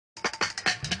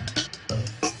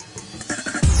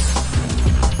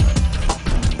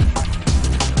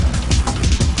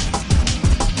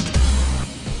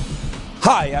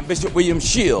am Bishop William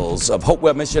Shields of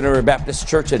Hopewell Missionary Baptist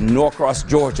Church in Norcross,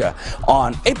 Georgia.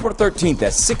 On April 13th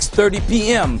at 6:30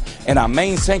 p.m. in our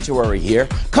main sanctuary here,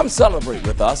 come celebrate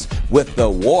with us with the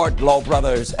Wardlaw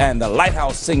Brothers and the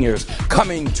Lighthouse Singers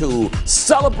coming to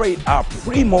celebrate our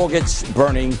pre-mortgage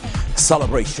burning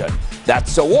celebration.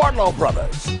 That's the Wardlaw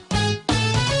Brothers.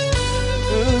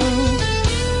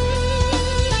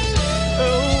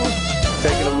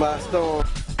 Taking them by storm.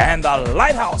 And the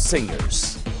Lighthouse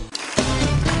Singers.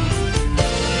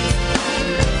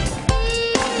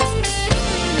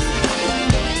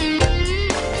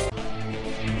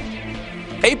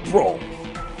 April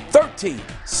 13th,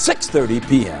 6:30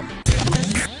 p.m.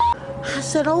 I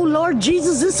said, oh Lord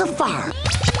Jesus, it's a fire.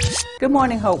 Good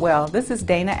morning, Hopewell. This is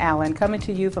Dana Allen coming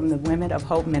to you from the Women of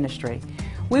Hope Ministry.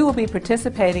 We will be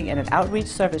participating in an outreach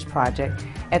service project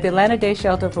at the Atlanta Day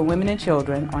Shelter for Women and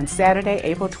Children on Saturday,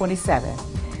 April 27th.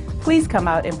 Please come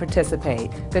out and participate.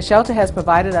 The shelter has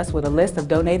provided us with a list of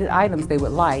donated items they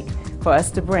would like for us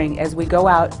to bring as we go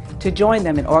out to join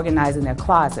them in organizing their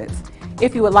closets.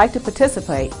 If you would like to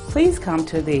participate, please come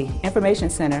to the Information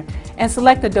Center and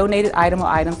select the donated item or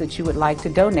items that you would like to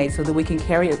donate so that we can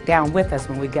carry it down with us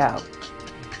when we go.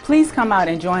 Please come out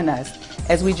and join us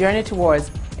as we journey towards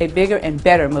a bigger and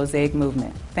better Mosaic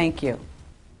movement. Thank you.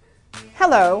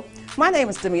 Hello, my name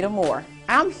is Demita Moore.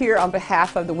 I'm here on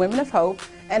behalf of the Women of Hope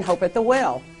and Hope at the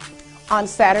Well. On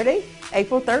Saturday,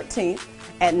 April 13th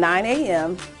at 9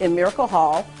 a.m. in Miracle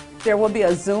Hall, there will be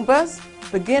a Zumba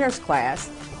beginner's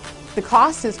class. The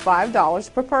cost is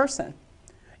 $5 per person.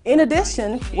 In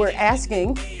addition, we're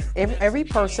asking every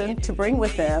person to bring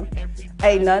with them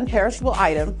a non-perishable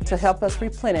item to help us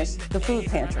replenish the food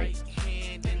pantry.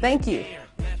 Thank you.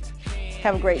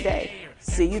 Have a great day.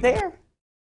 See you there.